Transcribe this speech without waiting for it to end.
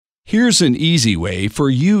Here's an easy way for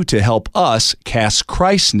you to help us cast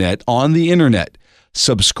Christ's net on the internet.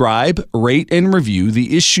 Subscribe, rate, and review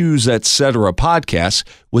the Issues Etc. podcast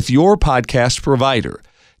with your podcast provider.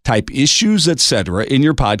 Type Issues Etc. in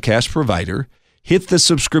your podcast provider, hit the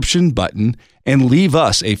subscription button, and leave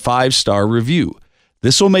us a 5-star review.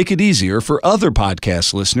 This will make it easier for other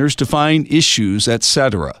podcast listeners to find Issues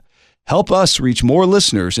Etc. Help us reach more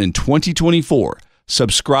listeners in 2024.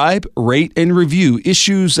 Subscribe, rate, and review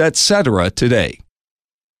Issues Etc. today.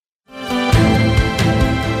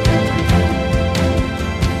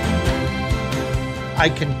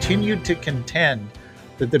 I continue to contend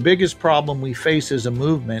that the biggest problem we face as a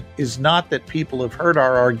movement is not that people have heard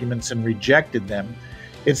our arguments and rejected them.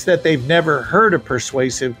 It's that they've never heard a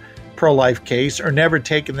persuasive pro-life case or never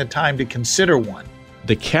taken the time to consider one.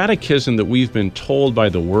 The catechism that we've been told by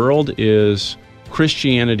the world is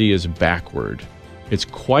Christianity is backward. It's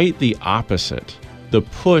quite the opposite. The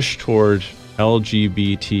push toward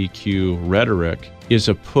LGBTQ rhetoric is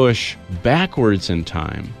a push backwards in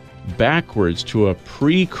time, backwards to a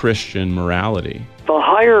pre-Christian morality. The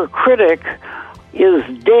higher critic is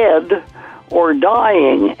dead or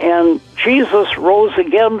dying, and Jesus rose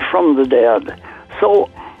again from the dead. So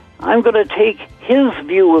I'm going to take his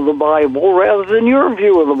view of the Bible rather than your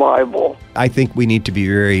view of the Bible. I think we need to be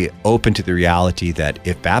very open to the reality that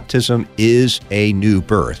if baptism is a new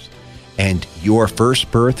birth, and your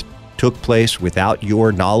first birth took place without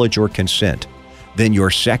your knowledge or consent, then your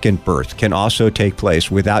second birth can also take place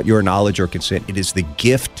without your knowledge or consent. It is the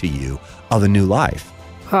gift to you of a new life.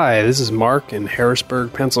 Hi, this is Mark in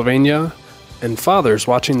Harrisburg, Pennsylvania, and fathers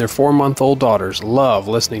watching their 4-month-old daughters love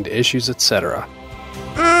listening to Issues Etc.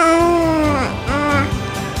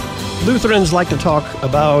 Lutherans like to talk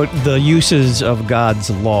about the uses of God's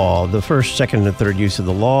law. The first, second, and third use of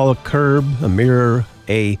the law: a curb, a mirror,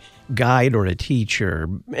 a guide, or a teacher.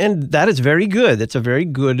 And that is very good. That's a very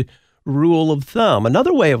good rule of thumb.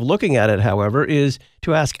 Another way of looking at it, however, is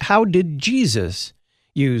to ask, how did Jesus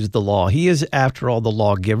use the law? He is, after all, the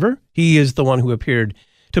lawgiver. He is the one who appeared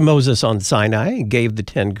to Moses on Sinai and gave the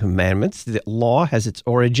 10 Commandments. The law has its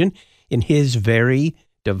origin in his very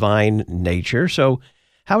divine nature. So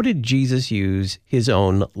how did Jesus use his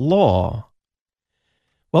own law?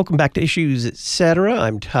 Welcome back to Issues Etc.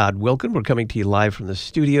 I'm Todd Wilkin. We're coming to you live from the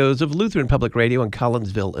studios of Lutheran Public Radio in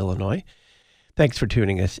Collinsville, Illinois. Thanks for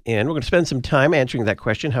tuning us in. We're going to spend some time answering that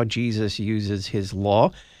question, how Jesus uses his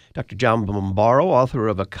law. Dr. John Bombaro, author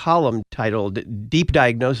of a column titled Deep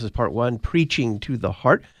Diagnosis Part 1, Preaching to the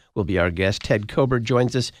Heart, will be our guest. Ted Kober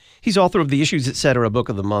joins us. He's author of the Issues Etc. Book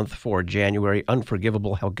of the Month for January,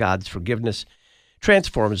 Unforgivable, How God's Forgiveness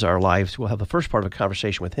Transforms Our Lives. We'll have the first part of a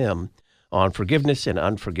conversation with him on forgiveness and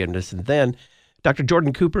unforgiveness. And then Dr.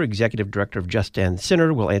 Jordan Cooper, Executive Director of Just and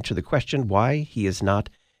Sinner, will answer the question why he is not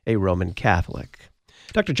a Roman Catholic.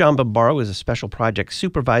 Dr. John Bombaro is a special project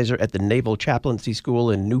supervisor at the Naval Chaplaincy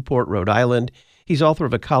School in Newport, Rhode Island. He's author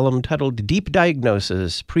of a column titled Deep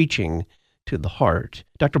Diagnosis, Preaching to the Heart.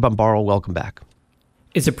 Dr. Bombaro, welcome back.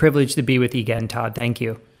 It's a privilege to be with you again, Todd. Thank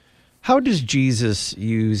you. How does Jesus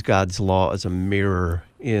use God's law as a mirror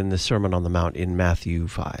in the Sermon on the Mount in Matthew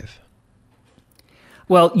 5?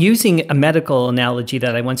 Well, using a medical analogy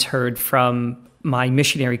that I once heard from my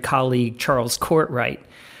missionary colleague, Charles Courtwright,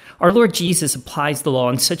 our Lord Jesus applies the law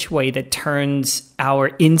in such a way that turns our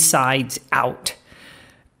insides out.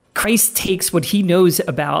 Christ takes what he knows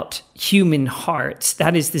about human hearts,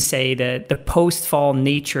 that is to say, the post-fall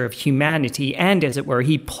nature of humanity, and, as it were,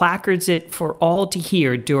 he placards it for all to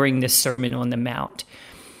hear during the Sermon on the Mount.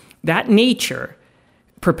 That nature,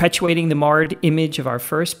 perpetuating the marred image of our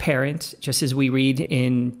first parents, just as we read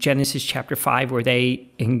in Genesis chapter 5, where they,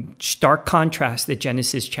 in stark contrast to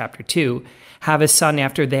Genesis chapter 2, have a son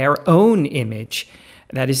after their own image,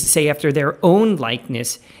 that is to say, after their own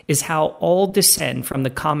likeness, is how all descend from the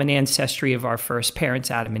common ancestry of our first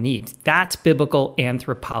parents, Adam and Eve. That's biblical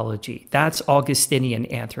anthropology. That's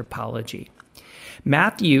Augustinian anthropology.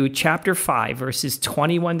 Matthew chapter 5, verses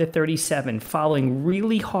 21 to 37, following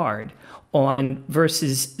really hard on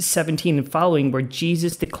verses 17 and following, where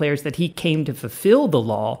Jesus declares that he came to fulfill the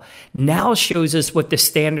law, now shows us what the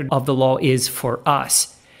standard of the law is for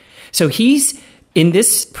us. So he's, in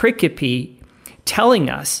this pericope, telling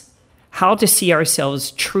us how to see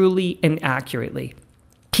ourselves truly and accurately.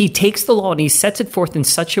 He takes the law and he sets it forth in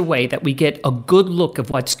such a way that we get a good look of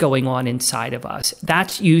what's going on inside of us.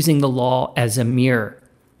 That's using the law as a mirror.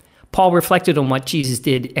 Paul reflected on what Jesus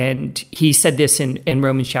did, and he said this in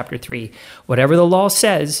Romans chapter 3. Whatever the law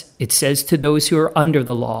says, it says to those who are under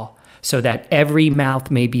the law, so that every mouth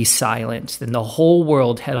may be silenced and the whole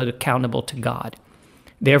world held accountable to God.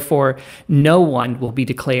 Therefore, no one will be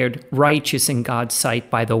declared righteous in God's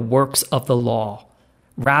sight by the works of the law.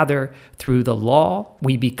 Rather, through the law,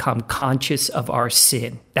 we become conscious of our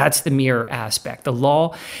sin. That's the mirror aspect. The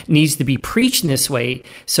law needs to be preached in this way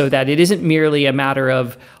so that it isn't merely a matter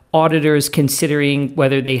of auditors considering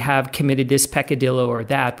whether they have committed this peccadillo or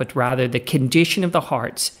that, but rather the condition of the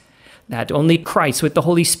hearts that only Christ with the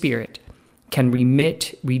Holy Spirit can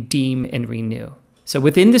remit, redeem, and renew. So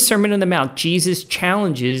within the Sermon on the Mount, Jesus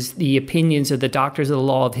challenges the opinions of the doctors of the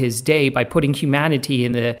law of his day by putting humanity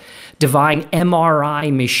in the divine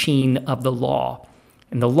MRI machine of the law.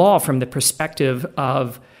 And the law, from the perspective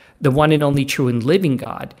of the one and only true and living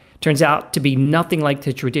God, turns out to be nothing like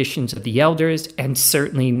the traditions of the elders, and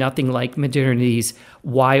certainly nothing like modernity's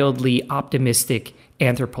wildly optimistic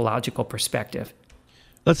anthropological perspective.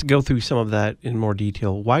 Let's go through some of that in more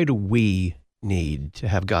detail. Why do we need to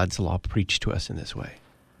have God's law preached to us in this way?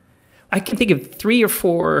 I can think of 3 or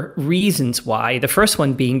 4 reasons why. The first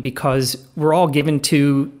one being because we're all given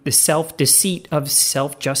to the self-deceit of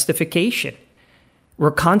self-justification.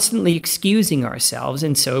 We're constantly excusing ourselves,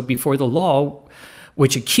 and so before the law,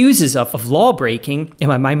 which accuses us of law breaking,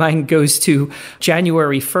 and my mind goes to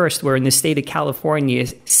January 1st, where in the state of California,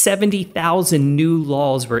 70,000 new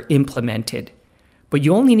laws were implemented. But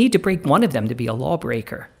you only need to break one of them to be a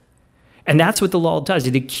lawbreaker. And that's what the law does.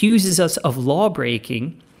 It accuses us of law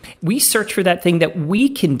breaking. We search for that thing that we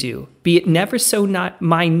can do, be it never so not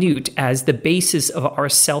minute, as the basis of our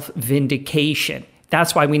self-vindication.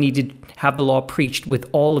 That's why we need to have the law preached with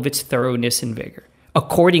all of its thoroughness and vigor,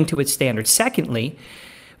 according to its standards. Secondly,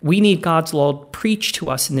 we need God's law preached to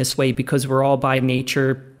us in this way because we're all by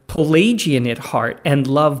nature Pelagian at heart and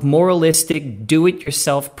love moralistic,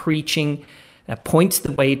 do-it-yourself preaching that points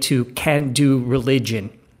the way to can-do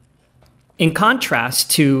religion. In contrast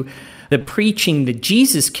to the preaching that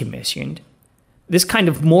Jesus commissioned, this kind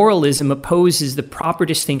of moralism opposes the proper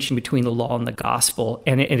distinction between the law and the gospel,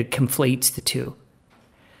 and it conflates the two.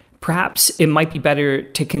 Perhaps it might be better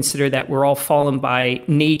to consider that we're all fallen by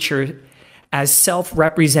nature as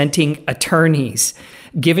self-representing attorneys,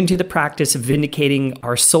 given to the practice of vindicating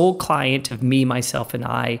our sole client of me, myself, and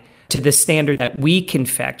I, to the standard that we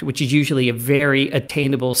confect, which is usually a very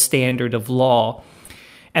attainable standard of law.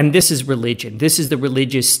 And this is religion. This is the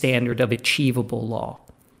religious standard of achievable law.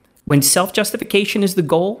 When self-justification is the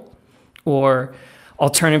goal, or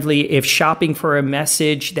alternatively, if shopping for a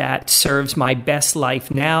message that serves my best life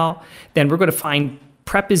now, then we're going to find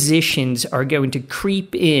prepositions are going to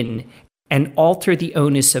creep in and alter the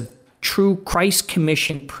onus of true Christ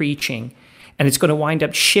commission preaching. And it's going to wind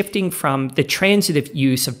up shifting from the transitive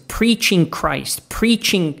use of preaching Christ,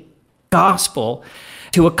 preaching gospel,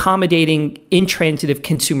 to accommodating intransitive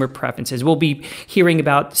consumer preferences. We'll be hearing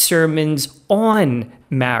about sermons on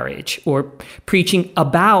marriage or preaching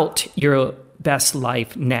about your best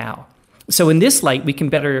life now. So in this light, we can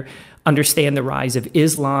better understand the rise of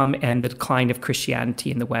Islam and the decline of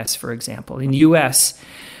Christianity in the West, for example. In the U.S.,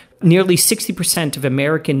 nearly 60% of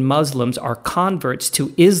American Muslims are converts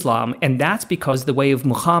to Islam, and that's because the way of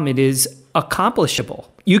Muhammad is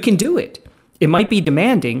accomplishable. You can do it. It might be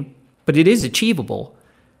demanding, but it is achievable.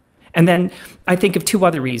 And then I think of 2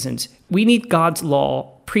 other reasons. We need God's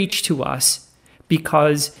law preached to us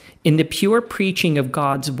because in the pure preaching of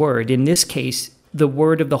God's word, in this case, the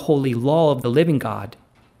word of the holy law of the living God,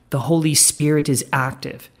 the Holy Spirit is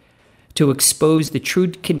active to expose the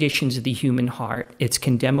true conditions of the human heart, its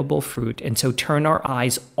condemnable fruit, and so turn our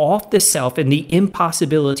eyes off the self and the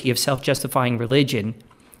impossibility of self-justifying religion,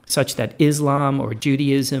 such that Islam or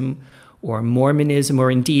Judaism or Mormonism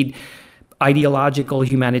or indeed ideological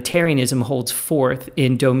humanitarianism holds forth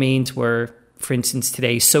in domains where, for instance,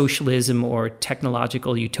 today, socialism or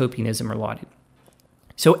technological utopianism are lauded.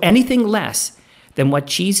 So anything less than what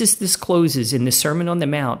Jesus discloses in the Sermon on the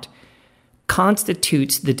Mount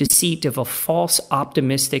constitutes the deceit of a false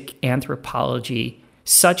optimistic anthropology,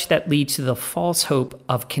 such that leads to the false hope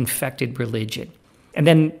of confected religion. And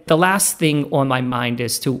then the last thing on my mind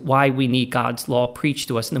as to why we need God's law preached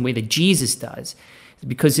to us in the way that Jesus does,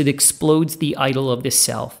 because it explodes the idol of the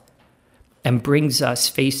self and brings us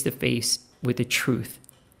face to face with the truth.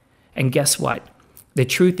 And guess what? The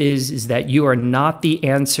truth is that you are not the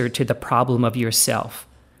answer to the problem of yourself,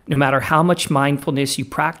 no matter how much mindfulness you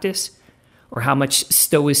practice or how much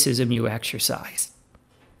stoicism you exercise.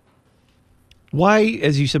 Why,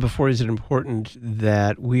 as you said before, is it important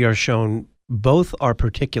that we are shown both our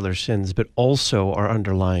particular sins, but also our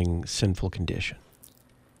underlying sinful condition?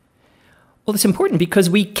 Well, it's important because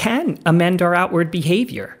we can amend our outward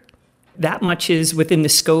behavior. That much is within the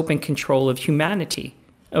scope and control of humanity.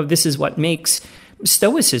 This is what makes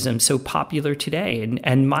Stoicism so popular today,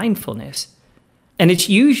 and mindfulness. And it's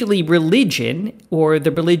usually religion or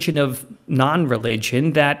the religion of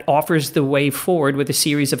non-religion that offers the way forward with a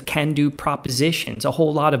series of can-do propositions, a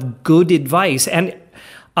whole lot of good advice. And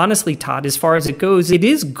honestly, Todd, as far as it goes, it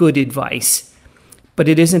is good advice, but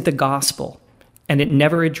it isn't the gospel. And it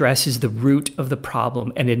never addresses the root of the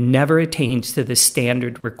problem, and it never attains to the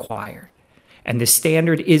standard required. And the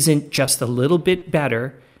standard isn't just a little bit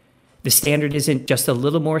better. The standard isn't just a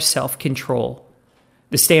little more self-control.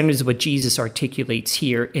 The standard is what Jesus articulates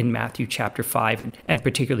here in Matthew chapter 5, and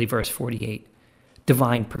particularly verse 48,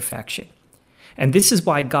 divine perfection. And this is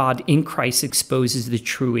why God in Christ exposes the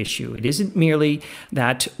true issue. It isn't merely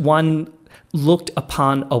that one looked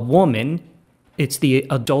upon a woman, it's the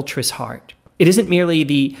adulterous heart. It isn't merely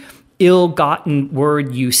the ill-gotten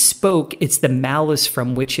word you spoke, it's the malice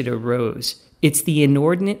from which it arose. It's the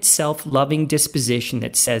inordinate self-loving disposition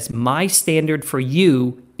that says, my standard for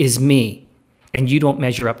you is me, and you don't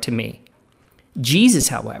measure up to me. Jesus,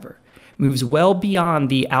 however, moves well beyond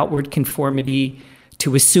the outward conformity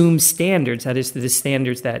to assume standards, that is, the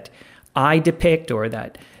standards that I depict or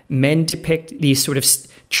that men depict, these sort of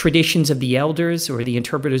traditions of the elders or the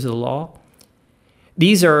interpreters of the law.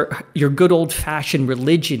 These are your good old-fashioned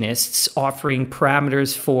religionists offering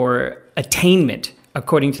parameters for attainment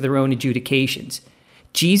according to their own adjudications.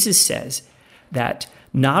 Jesus says that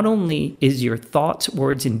not only is your thoughts,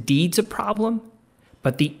 words, and deeds a problem,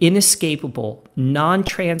 but the inescapable,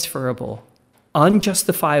 non-transferable,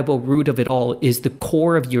 unjustifiable root of it all is the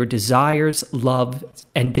core of your desires, love,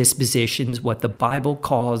 and dispositions, what the Bible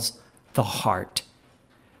calls the heart.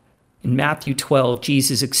 In Matthew 12,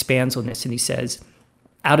 Jesus expands on this and he says,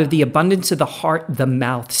 out of the abundance of the heart, the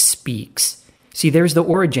mouth speaks. See, there's the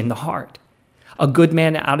origin, the heart. A good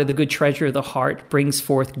man out of the good treasure of the heart brings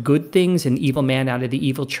forth good things, and evil man out of the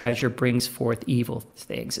evil treasure brings forth evil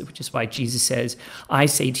things, which is why Jesus says, I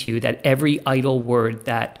say to you that every idle word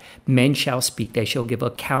that men shall speak, they shall give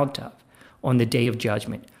account of on the day of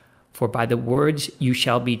judgment. For by the words you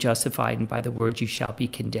shall be justified, and by the words you shall be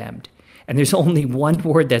condemned. And there's only one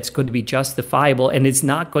word that's going to be justifiable, and it's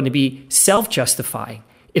not going to be self-justifying.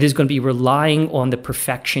 It is going to be relying on the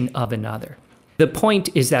perfection of another. The point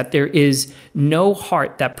is that there is no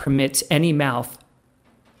heart that permits any mouth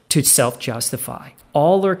to self-justify.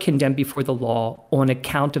 All are condemned before the law on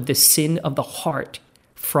account of the sin of the heart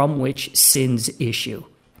from which sins issue.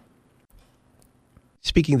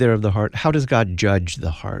 Speaking there of the heart, how does God judge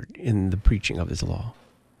the heart in the preaching of his law?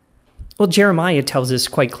 Well, Jeremiah tells us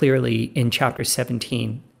quite clearly in chapter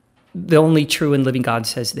 17, the only true and living God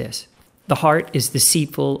says this, the heart is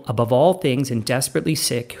deceitful above all things and desperately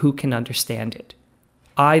sick. Who can understand it?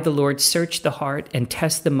 I, the Lord, search the heart and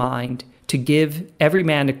test the mind to give every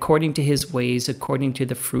man according to his ways, according to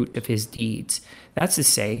the fruit of his deeds. That's to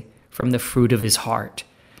say, from the fruit of his heart.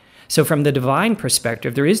 So from the divine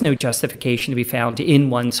perspective, there is no justification to be found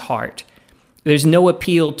in one's heart. There's no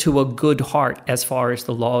appeal to a good heart as far as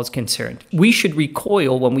the law is concerned. We should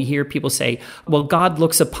recoil when we hear people say, well, God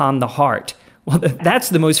looks upon the heart. Well, that's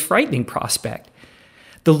the most frightening prospect.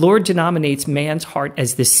 The Lord denominates man's heart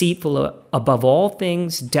as deceitful above all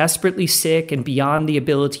things, desperately sick, and beyond the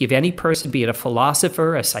ability of any person, be it a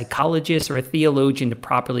philosopher, a psychologist, or a theologian, to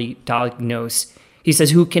properly diagnose. He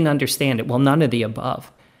says, who can understand it? Well, none of the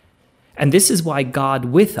above. And this is why God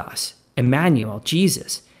with us, Emmanuel,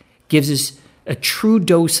 Jesus, gives us a true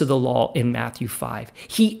dose of the law in Matthew 5.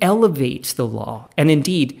 He elevates the law. And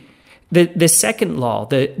indeed, the second law,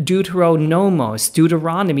 the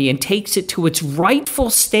Deuteronomy, and takes it to its rightful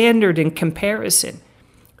standard in comparison,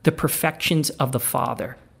 the perfections of the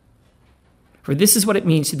Father. For this is what it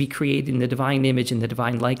means to be created in the divine image and the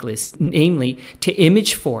divine likeness, namely, to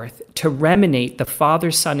image forth, to reminate the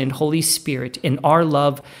Father, Son, and Holy Spirit in our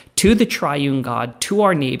love to the triune God, to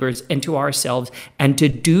our neighbors, and to ourselves, and to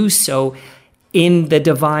do so in the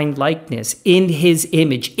divine likeness, in his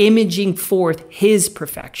image, imaging forth his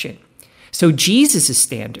perfection. So Jesus'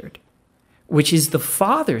 standard, which is the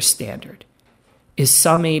Father's standard, is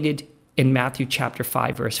summated in Matthew chapter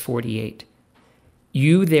 5, verse 48.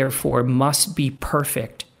 You, therefore, must be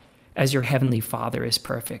perfect as your heavenly Father is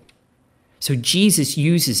perfect. So Jesus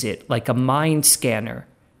uses it like a mind scanner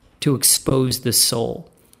to expose the soul.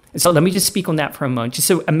 And so let me just speak on that for a moment.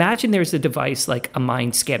 So imagine there's a device like a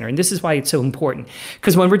mind scanner, and this is why it's so important.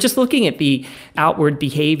 Because when we're just looking at the outward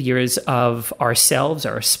behaviors of ourselves,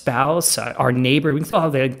 our spouse, our neighbor, we think, oh,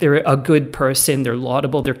 they're a good person, they're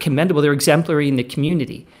laudable, they're commendable, they're exemplary in the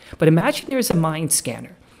community. But imagine there's a mind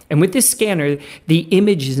scanner. And with this scanner, the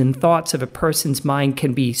images and thoughts of a person's mind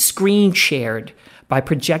can be screen shared by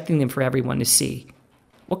projecting them for everyone to see.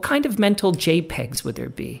 What kind of mental JPEGs would there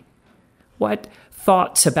be? What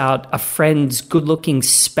thoughts about a friend's good-looking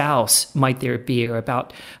spouse might there be, or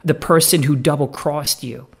about the person who double-crossed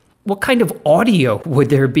you? What kind of audio would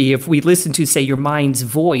there be if we listened to, say, your mind's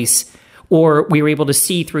voice, or we were able to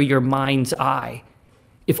see through your mind's eye?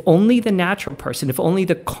 If only the natural person, if only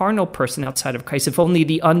the carnal person outside of Christ, if only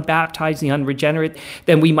the unbaptized, the unregenerate,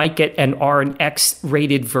 then we might get an R and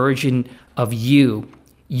X-rated version of you,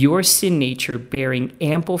 your sin nature bearing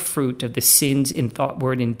ample fruit of the sins in thought,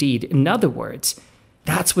 word, and deed. In other words,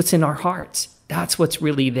 that's what's in our hearts. That's what's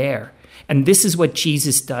really there. And this is what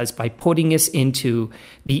Jesus does by putting us into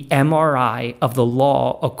the MRI of the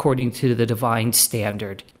law according to the divine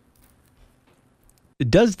standard.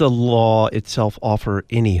 Does the law itself offer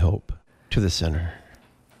any hope to the sinner?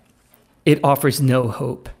 It offers no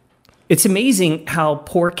hope. It's amazing how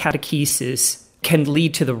poor catechesis can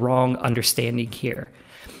lead to the wrong understanding here.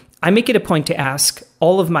 I make it a point to ask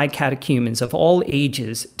all of my catechumens of all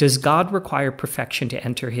ages, does God require perfection to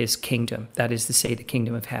enter his kingdom? That is to say, the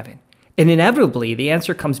kingdom of heaven. And inevitably, the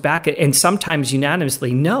answer comes back, and sometimes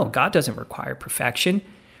unanimously, no, God doesn't require perfection.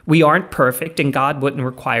 We aren't perfect, and God wouldn't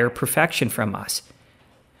require perfection from us.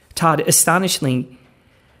 Todd, astonishingly,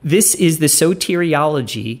 this is the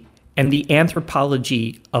soteriology and the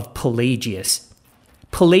anthropology of Pelagius.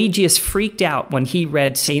 Pelagius freaked out when he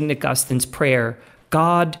read St. Augustine's prayer,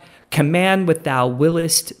 God, command what thou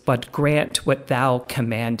willest, but grant what thou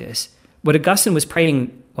commandest. What Augustine was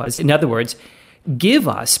praying was, in other words, give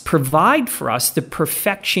us, provide for us the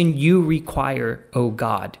perfection you require, O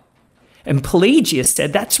God. And Pelagius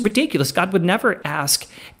said, that's ridiculous. God would never ask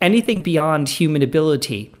anything beyond human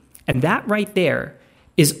ability. And that right there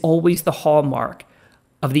is always the hallmark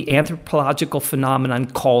of the anthropological phenomenon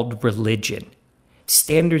called religion.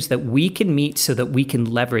 Standards that we can meet so that we can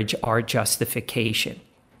leverage our justification.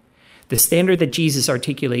 The standard that Jesus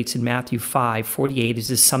articulates in Matthew 5:48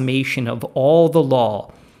 is a summation of all the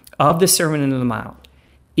law of the Sermon on the Mount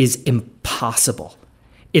is impossible.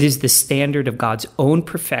 It is the standard of God's own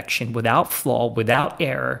perfection, without flaw, without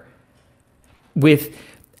error, with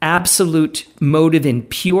absolute motive in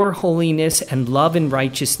pure holiness and love and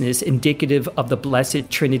righteousness, indicative of the Blessed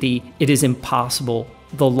Trinity. It is impossible.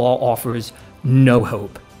 The law offers no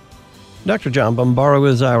hope. Dr. John Bombaro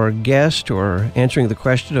is our guest. We're answering the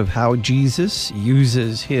question of how Jesus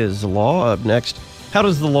uses his law. Up next, how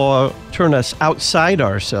does the law turn us outside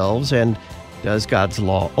ourselves, and does God's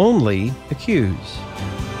law only accuse?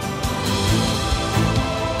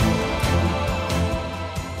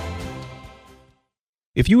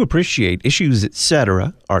 If you appreciate Issues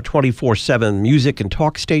Etc., our 24/7 music and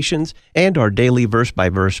talk stations, and our daily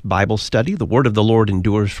verse-by-verse Bible study, The Word of the Lord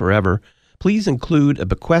Endures Forever, please include a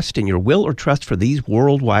bequest in your will or trust for these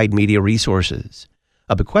worldwide media resources.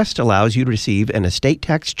 A bequest allows you to receive an estate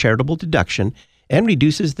tax charitable deduction and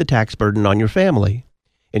reduces the tax burden on your family.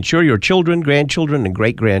 Ensure your children, grandchildren, and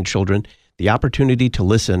great-grandchildren the opportunity to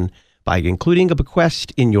listen by including a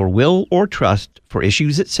bequest in your will or trust for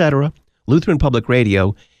Issues Etc., Lutheran Public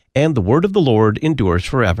Radio, and The Word of the Lord Endures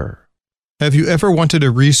Forever. Have you ever wanted a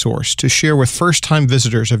resource to share with first-time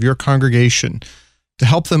visitors of your congregation to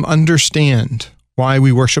help them understand why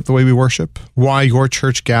we worship the way we worship, why your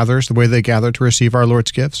church gathers the way they gather to receive our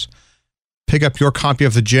Lord's gifts? Pick up your copy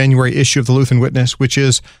of the January issue of the Lutheran Witness, which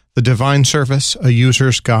is The Divine Service, A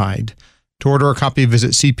User's Guide. To order a copy,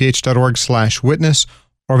 visit cph.org/witness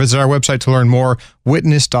or visit our website to learn more,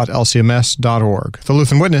 witness.lcms.org. The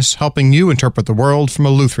Lutheran Witness, helping you interpret the world from a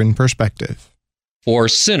Lutheran perspective. For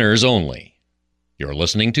sinners only. You're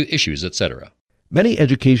listening to Issues, Etc. Many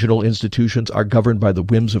educational institutions are governed by the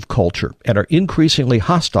whims of culture and are increasingly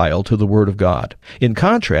hostile to the Word of God. In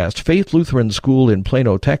contrast, Faith Lutheran School in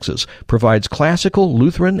Plano, Texas, provides classical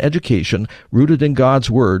Lutheran education rooted in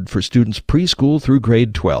God's Word for students preschool through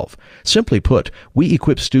grade 12. Simply put, we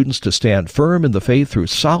equip students to stand firm in the faith through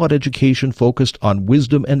solid education focused on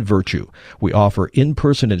wisdom and virtue. We offer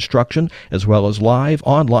in-person instruction as well as live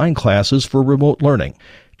online classes for remote learning.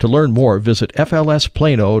 To learn more, visit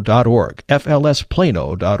flsplano.org,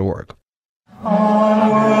 flsplano.org.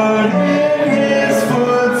 Onward in his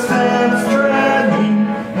footsteps treading,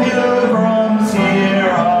 pilgrims hear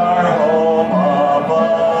our home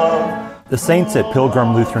above. The saints at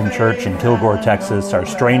Pilgrim Lutheran Church in Kilgore, Texas are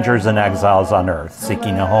strangers and exiles on earth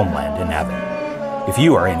seeking a homeland in heaven. If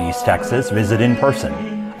you are in East Texas, visit in person.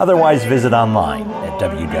 Otherwise, visit online at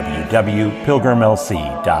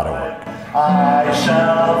www.pilgrimlc.org. I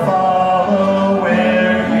shall follow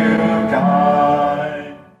where you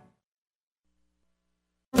guide.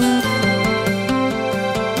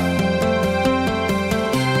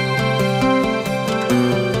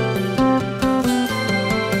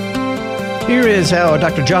 is how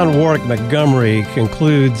Dr. John Warwick Montgomery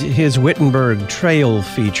concludes his Wittenberg Trail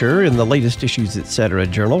feature in the latest Issues Etc.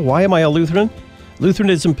 journal. Why am I a Lutheran?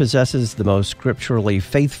 Lutheranism possesses the most scripturally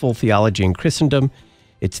faithful theology in Christendom.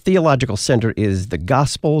 Its theological center is the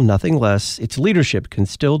gospel, nothing less. Its leadership can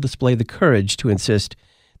still display the courage to insist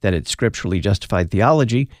that its scripturally justified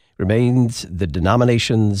theology remains the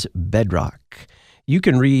denomination's bedrock. You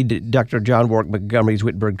can read Dr. John Warwick Montgomery's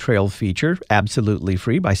Wittenberg Trail feature absolutely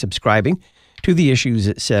free by subscribing to the Issues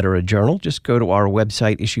Etc. journal. Just go to our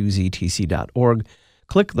website, issuesetc.org,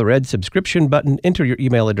 click the red subscription button, enter your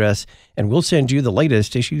email address, and we'll send you the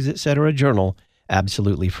latest Issues Etc. journal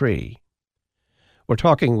absolutely free. We're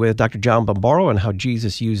talking with Dr. John Bombaro on how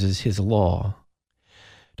Jesus uses his law.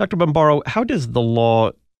 Dr. Bombaro, how does the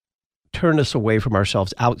law turn us away from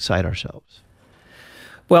ourselves, outside ourselves?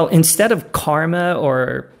 Well, instead of karma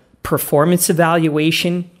or performance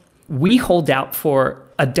evaluation, we hold out for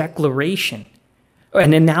a declaration,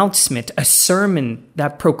 an announcement, a sermon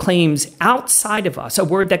that proclaims outside of us, a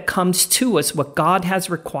word that comes to us what God has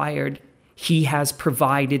required, He has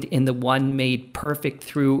provided in the one made perfect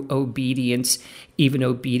through obedience, even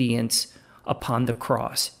obedience upon the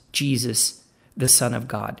cross, Jesus, the Son of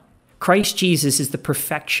God. Christ Jesus is the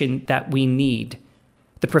perfection that we need,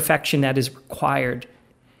 the perfection that is required.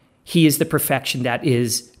 He is the perfection that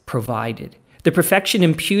is provided, the perfection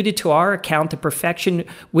imputed to our account, the perfection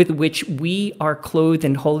with which we are clothed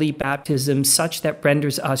in holy baptism, such that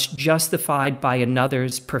renders us justified by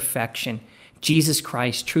another's perfection. Jesus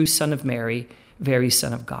Christ, true Son of Mary, very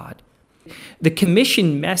Son of God. The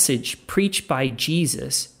commission message preached by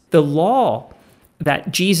Jesus, the law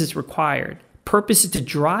that Jesus required, purpose is to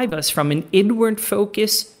drive us from an inward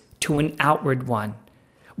focus to an outward one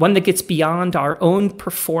that gets beyond our own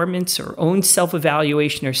performance or own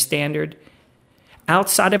self-evaluation or standard,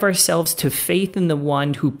 outside of ourselves to faith in the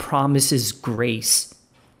one who promises grace.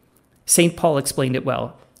 St. Paul explained it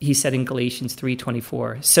well. He said in Galatians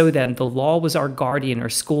 3:24, "So then the law was our guardian or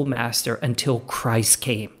schoolmaster until Christ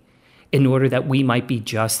came, in order that we might be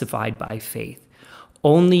justified by faith."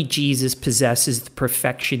 Only Jesus possesses the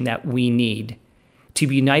perfection that we need. To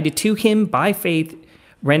be united to him by faith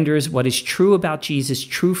renders what is true about Jesus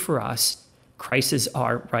true for us. Christ is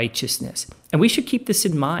our righteousness. And we should keep this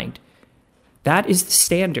in mind. That is the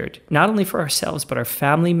standard, not only for ourselves, but our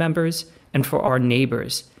family members and for our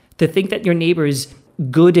neighbors. To think that your neighbor is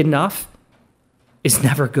good enough is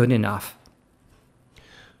never good enough.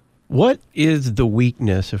 What is the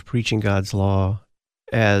weakness of preaching God's law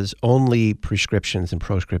as only prescriptions and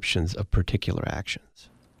proscriptions of particular actions?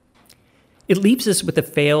 It leaves us with a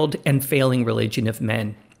failed and failing religion of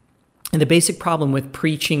men. And the basic problem with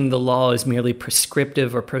preaching the law is merely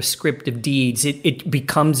prescriptive or proscriptive deeds. It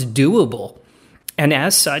becomes doable. And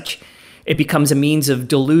as such, it becomes a means of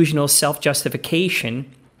delusional self-justification,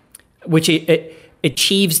 which it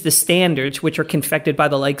achieves the standards which are confected by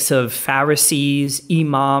the likes of Pharisees,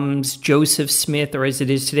 imams, Joseph Smith, or as it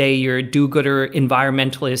is today, your do-gooder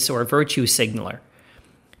environmentalist or virtue signaler.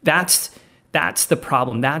 That's the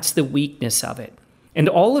problem. That's the weakness of it. And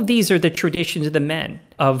all of these are the traditions of the men,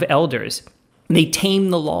 of elders. They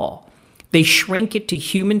tame the law. They shrink it to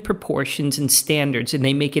human proportions and standards, and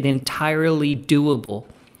they make it entirely doable,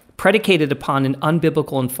 predicated upon an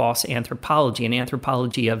unbiblical and false anthropology, an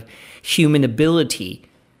anthropology of human ability,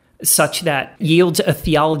 such that yields a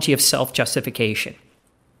theology of self-justification.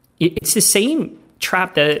 It's the same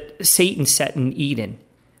trap that Satan set in Eden.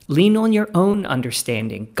 Lean on your own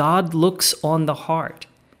understanding. God looks on the heart.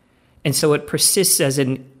 And so it persists as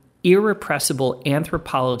an irrepressible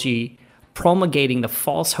anthropology promulgating the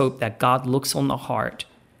false hope that God looks on the heart,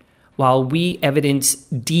 while we evidence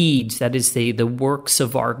deeds, that is, the works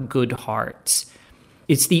of our good hearts.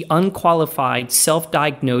 It's the unqualified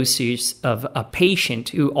self-diagnosis of a patient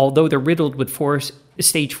who, although they're riddled with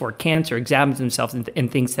stage 4 cancer, examines himself and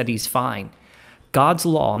thinks that he's fine. God's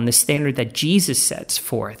law and the standard that Jesus sets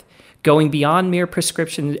forth, going beyond mere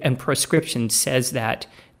prescription and proscription, says that,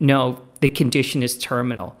 no, the condition is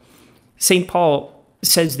terminal. St. Paul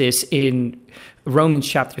says this in Romans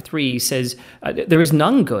chapter 3. He says, there is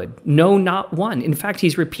none good, no, not one. In fact,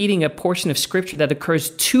 he's repeating a portion of scripture that occurs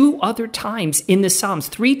 2 other times in the Psalms,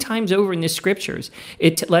 3 times over in the scriptures.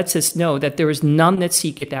 It lets us know that there is none that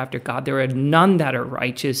seeketh after God. There are none that are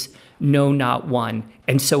righteous, no, not one.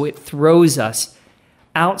 And so it throws us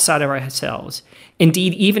outside of ourselves,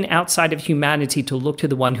 indeed, even outside of humanity, to look to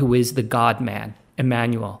the one who is the God-man,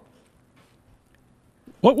 Emmanuel.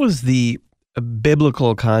 What was the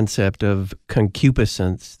biblical concept of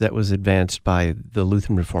concupiscence that was advanced by the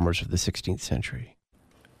Lutheran reformers of the 16th century?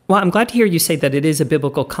 Well, I'm glad to hear you say that it is a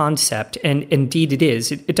biblical concept, and indeed it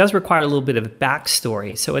is. It does require a little bit of a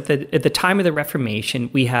backstory. So at the time of the Reformation,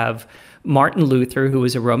 we have Martin Luther, who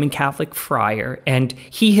was a Roman Catholic friar, and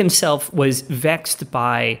he himself was vexed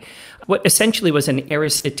by what essentially was an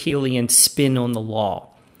Aristotelian spin on the law.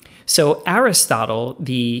 So Aristotle,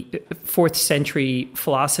 the 4th century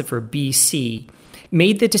philosopher BC,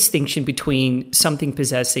 made the distinction between something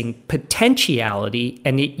possessing potentiality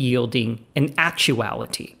and it yielding an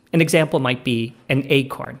actuality. An example might be an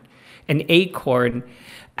acorn. An acorn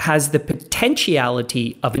has the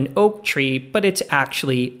potentiality of an oak tree, but it's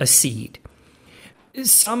actually a seed.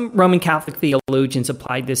 Some Roman Catholic theologians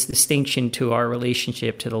applied this distinction to our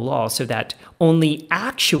relationship to the law so that only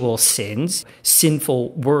actual sins,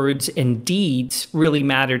 sinful words and deeds, really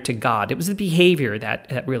mattered to God. It was the behavior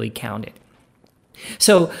that really counted.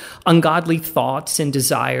 So ungodly thoughts and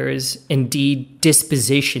desires, indeed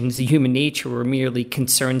dispositions, the human nature were merely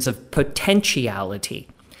concerns of potentiality.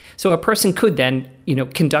 So a person could then,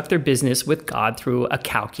 conduct their business with God through a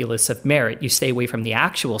calculus of merit. You stay away from the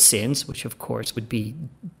actual sins, which of course would be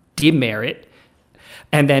demerit,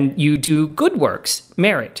 and then you do good works,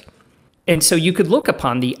 merit. And so you could look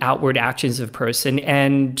upon the outward actions of a person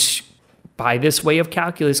and by this way of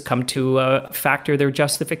calculus come to factor their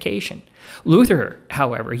justification. Luther,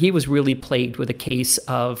 however, he was really plagued with a case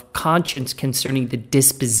of conscience concerning the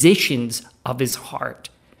dispositions of his heart.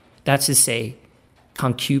 That's to say,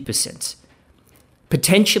 concupiscence.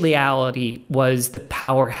 Potentiality was the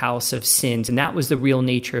powerhouse of sins, and that was the real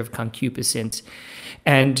nature of concupiscence.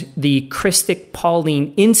 And the Christic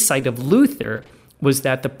Pauline insight of Luther was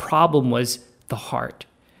that the problem was the heart,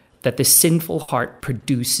 that the sinful heart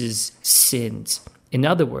produces sins. In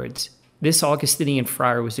other words, this Augustinian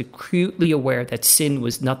friar was acutely aware that sin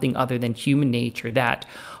was nothing other than human nature, that,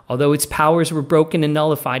 although its powers were broken and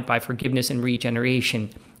nullified by forgiveness and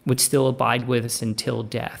regeneration, would still abide with us until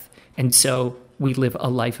death. And so we live a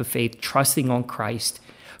life of faith, trusting on Christ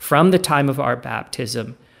from the time of our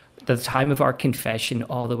baptism, the time of our confession,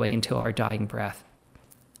 all the way until our dying breath.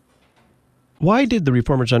 Why did the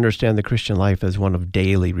Reformers understand the Christian life as one of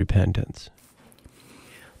daily repentance?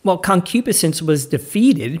 Well, concupiscence was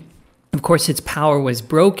defeated. Of course, its power was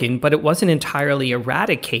broken, but it wasn't entirely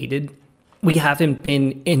eradicated. We haven't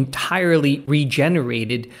been entirely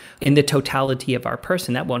regenerated in the totality of our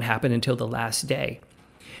person. That won't happen until the last day.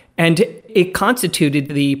 And it constituted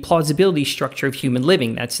the plausibility structure of human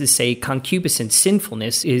living. That's to say, concupiscence,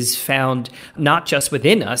 sinfulness, is found not just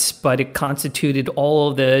within us, but it constituted all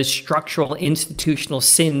of the structural, institutional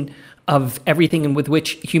sin of everything with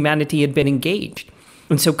which humanity had been engaged.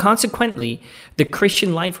 And so consequently, the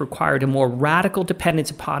Christian life required a more radical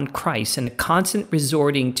dependence upon Christ and a constant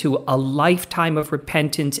resorting to a lifetime of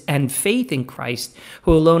repentance and faith in Christ,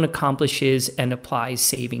 who alone accomplishes and applies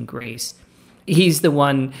saving grace. He's the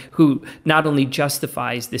one who not only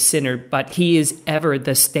justifies the sinner, but he is ever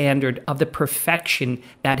the standard of the perfection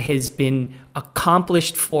that has been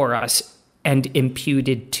accomplished for us and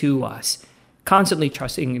imputed to us, constantly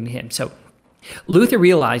trusting in him. So Luther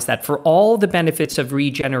realized that for all the benefits of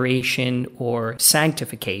regeneration or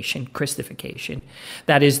sanctification, Christification,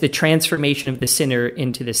 that is the transformation of the sinner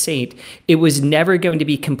into the saint, it was never going to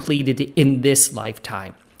be completed in this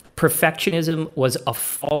lifetime. Perfectionism was a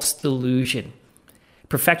false delusion.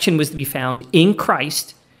 Perfection was to be found in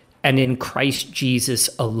Christ and in Christ Jesus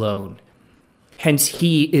alone. Hence,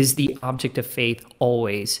 he is the object of faith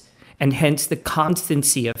always, and hence the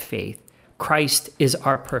constancy of faith. Christ is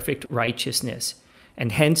our perfect righteousness,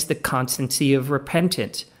 and hence the constancy of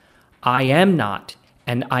repentance. I am not,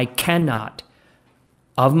 and I cannot,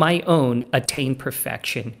 of my own, attain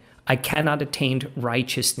perfection. I cannot attain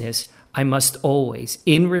righteousness. I must always,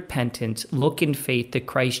 in repentance, look in faith to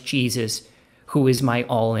Christ Jesus, who is my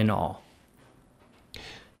all in all.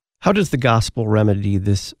 How does the gospel remedy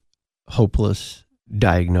this hopeless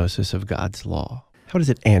diagnosis of God's law? How does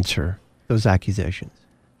it answer those accusations?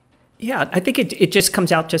 Yeah, I think it just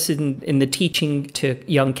comes out just in the teaching to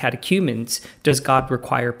young catechumens. Does God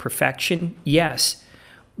require perfection? Yes.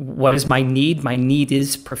 What is my need? My need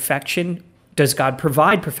is perfection. Does God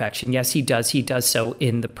provide perfection? Yes, he does. He does so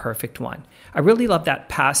in the perfect one. I really love that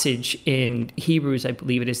passage in Hebrews, I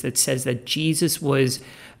believe it is, that says that Jesus was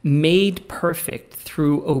made perfect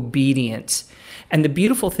through obedience. And the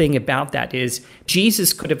beautiful thing about that is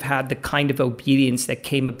Jesus could have had the kind of obedience that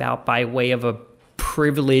came about by way of a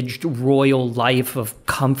privileged royal life of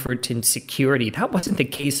comfort and security. That wasn't the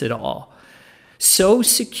case at all. So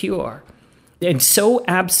secure and so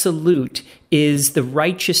absolute is the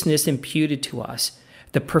righteousness imputed to us,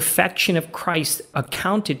 the perfection of Christ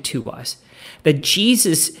accounted to us, that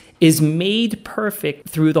Jesus is made perfect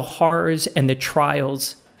through the horrors and the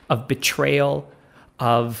trials of betrayal,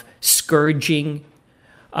 of scourging,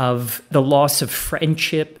 of the loss of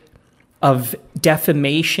friendship, of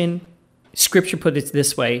defamation. Scripture put it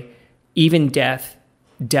this way, even death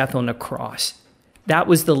on a cross. That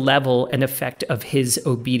was the level and effect of his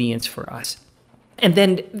obedience for us. And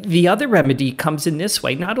then the other remedy comes in this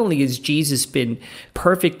way. Not only has Jesus been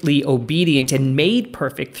perfectly obedient and made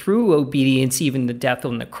perfect through obedience, even the death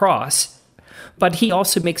on the cross, but he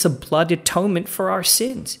also makes a blood atonement for our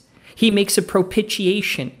sins. He makes a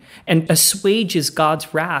propitiation and assuages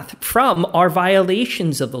God's wrath from our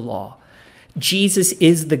violations of the law. Jesus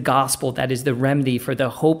is the gospel that is the remedy for the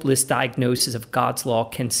hopeless diagnosis of God's law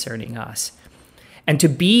concerning us. And to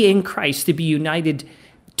be in Christ, to be united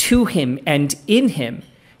to him and in him,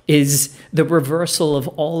 is the reversal of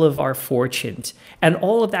all of our fortunes. And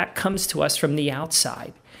all of that comes to us from the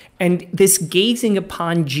outside. And this gazing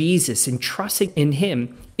upon Jesus and trusting in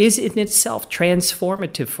him is in itself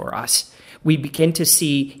transformative for us. We begin to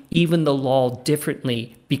see even the law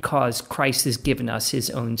differently because Christ has given us his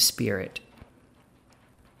own Spirit.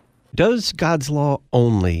 Does God's law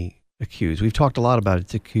only accuse? We've talked a lot about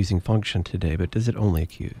its accusing function today, but does it only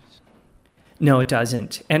accuse? No, it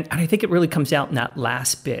doesn't. And I think it really comes out in that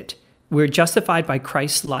last bit. We're justified by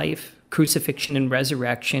Christ's life, crucifixion, and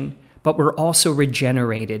resurrection, but we're also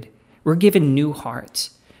regenerated. We're given new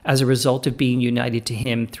hearts as a result of being united to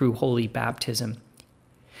him through holy baptism.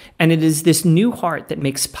 And it is this new heart that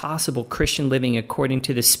makes possible Christian living according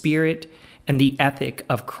to the Spirit and the ethic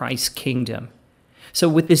of Christ's kingdom. So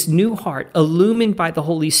with this new heart, illumined by the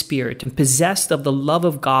Holy Spirit and possessed of the love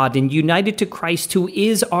of God and united to Christ, who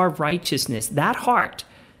is our righteousness, that heart,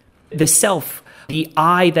 the self, the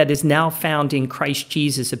I that is now found in Christ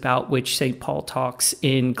Jesus, about which St. Paul talks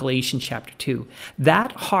in Galatians chapter 2,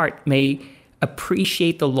 that heart may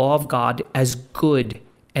appreciate the law of God as good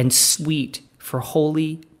and sweet for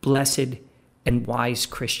holy, blessed, and wise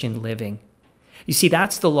Christian living. You see,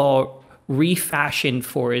 that's the law refashioned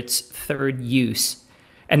for its third use.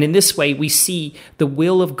 And in this way, we see the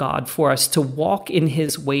will of God for us to walk in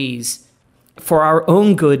his ways for our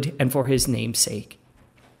own good and for his name's sake.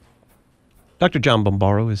 Dr. John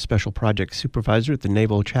Bombaro is Special Projects Supervisor at the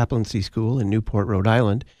Naval Chaplaincy School in Newport, Rhode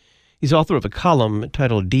Island. He's author of a column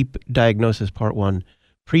titled Deep Diagnosis Part 1,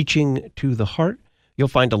 Preaching to the Heart. You'll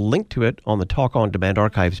find a link to it on the Talk On Demand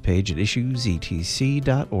archives page at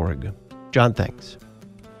issuesetc.org. John, thanks.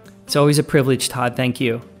 It's always a privilege, Todd. Thank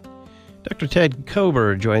you. Dr. Ted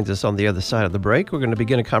Kober joins us on the other side of the break. We're going to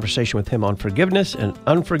begin a conversation with him on forgiveness and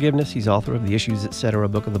unforgiveness. He's author of the Issues Etc.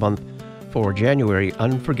 Book of the Month for January,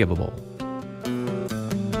 Unforgivable.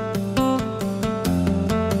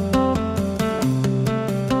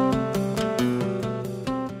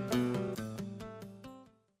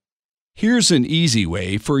 Here's an easy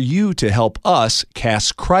way for you to help us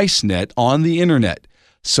cast Christ's net on the internet.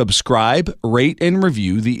 Subscribe, rate, and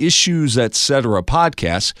review the Issues Etc.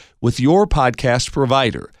 podcast with your podcast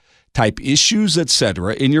provider. Type Issues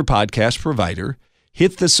Etc. in your podcast provider,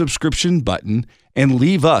 hit the subscription button, and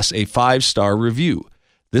leave us a 5-star review.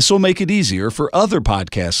 This will make it easier for other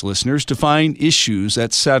podcast listeners to find Issues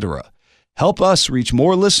Etc. Help us reach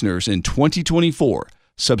more listeners in 2024.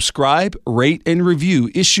 Subscribe, rate, and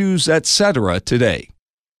review Issues Etc. today.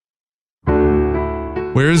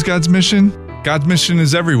 Where is God's mission? God's mission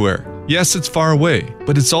is everywhere. Yes, it's far away,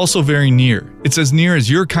 but it's also very near. It's as near as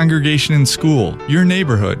your congregation and school, your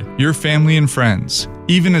neighborhood, your family and friends,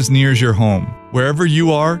 even as near as your home. Wherever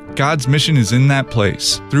you are, God's mission is in that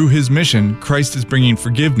place. Through his mission, Christ is bringing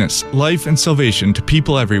forgiveness, life, and salvation to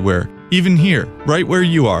people everywhere, even here, right where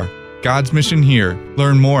you are. God's mission here.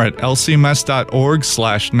 Learn more at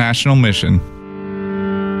lcms.org/national mission.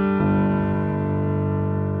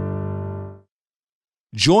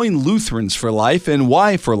 Join Lutherans for Life and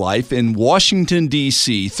Y for Life in Washington,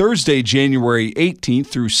 D.C., Thursday, January 18th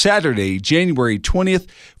through Saturday, January 20th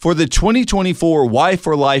for the 2024 Y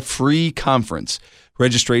for Life Free Conference.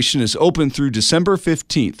 Registration is open through December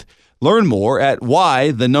 15th. Learn more at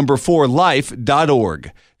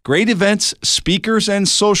y4life.org. Great events, speakers, and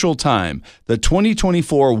social time. The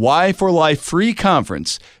 2024 Y for Life Free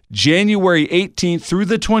Conference, January 18th through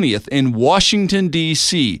the 20th in Washington,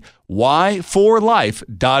 D.C.,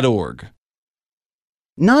 y4life.org.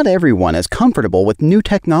 Not everyone is comfortable with new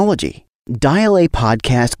technology. Dial A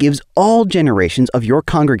Podcast gives all generations of your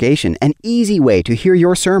congregation an easy way to hear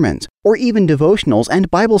your sermons, or even devotionals and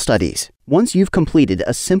Bible studies. Once you've completed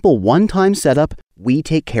a simple one-time setup, we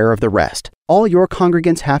take care of the rest. All your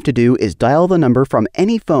congregants have to do is dial the number from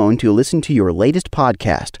any phone to listen to your latest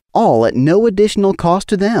podcast, all at no additional cost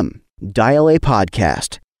to them. Dial A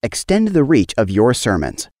Podcast. Extend the reach of your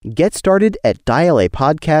sermons. Get started at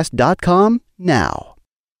dialapodcast.com now.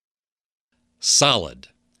 Solid,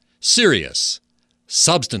 serious,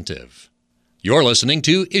 substantive. You're listening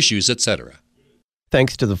to Issues, Etc.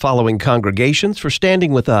 Thanks to the following congregations for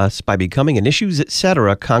standing with us by becoming an Issues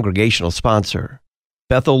Etc. congregational sponsor: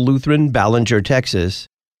 Bethel Lutheran, Ballinger, Texas;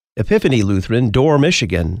 Epiphany Lutheran, Dorr,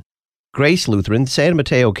 Michigan; Grace Lutheran, San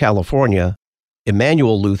Mateo, California;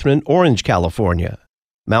 Emmanuel Lutheran, Orange, California;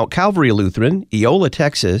 Mount Calvary Lutheran, Eola,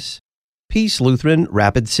 Texas; Peace Lutheran,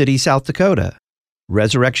 Rapid City, South Dakota;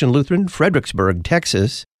 Resurrection Lutheran, Fredericksburg,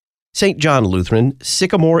 Texas; St. John Lutheran,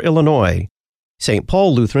 Sycamore, Illinois; St.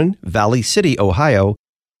 Paul Lutheran, Valley City, Ohio;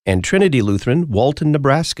 and Trinity Lutheran, Walton,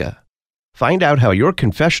 Nebraska. Find out how your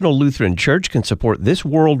confessional Lutheran church can support this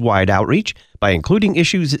worldwide outreach by including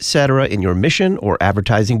Issues Etc. in your mission or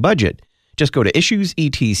advertising budget. Just go to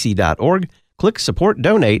issuesetc.org, click Support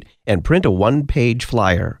Donate, and print a one-page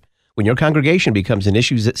flyer. When your congregation becomes an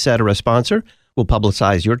Issues Etc. sponsor, we'll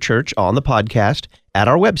publicize your church on the podcast, at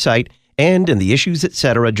our website, and in the Issues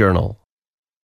Etc. Journal.